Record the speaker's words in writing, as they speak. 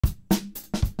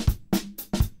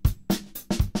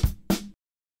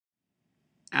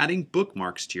Adding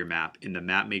bookmarks to your map in the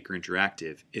MapMaker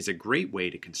Interactive is a great way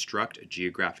to construct a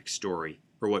geographic story,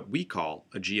 or what we call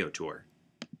a geotour.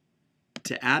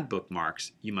 To add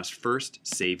bookmarks, you must first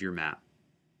save your map.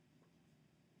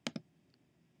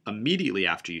 Immediately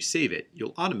after you save it,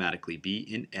 you'll automatically be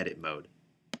in edit mode.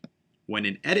 When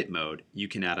in edit mode, you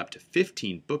can add up to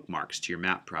 15 bookmarks to your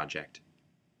map project.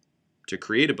 To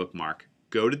create a bookmark,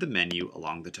 go to the menu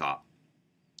along the top.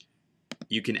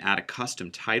 You can add a custom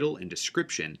title and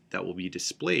description that will be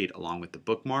displayed along with the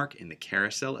bookmark in the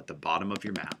carousel at the bottom of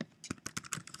your map.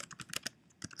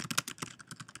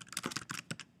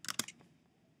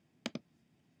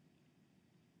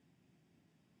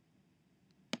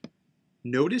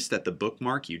 Notice that the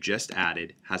bookmark you just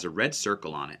added has a red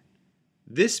circle on it.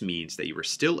 This means that you are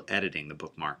still editing the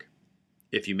bookmark.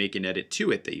 If you make an edit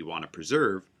to it that you want to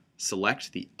preserve,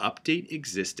 select the Update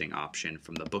Existing option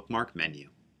from the bookmark menu.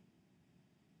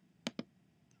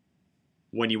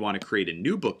 When you want to create a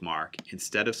new bookmark,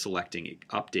 instead of selecting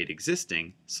Update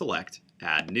Existing, select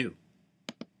Add New.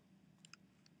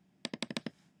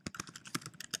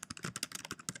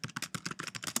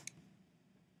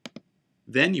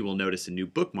 Then you will notice a new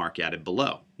bookmark added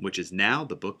below, which is now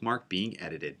the bookmark being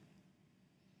edited.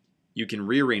 You can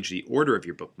rearrange the order of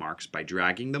your bookmarks by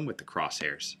dragging them with the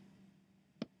crosshairs.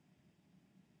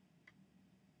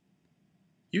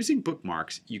 Using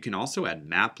bookmarks, you can also add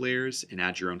map layers and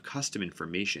add your own custom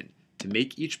information to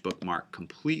make each bookmark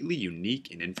completely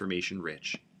unique and information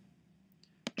rich.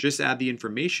 Just add the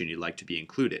information you'd like to be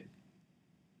included.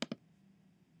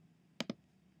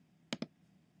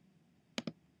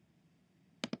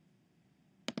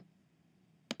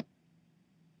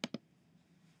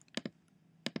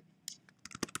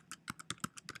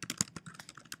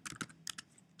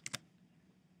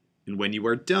 And when you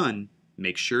are done,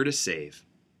 make sure to save.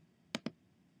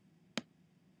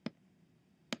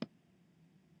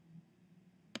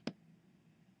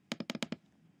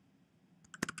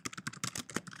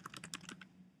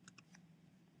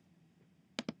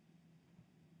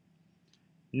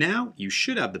 Now you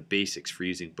should have the basics for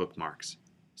using bookmarks,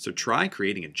 so try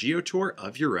creating a geotour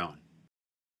of your own.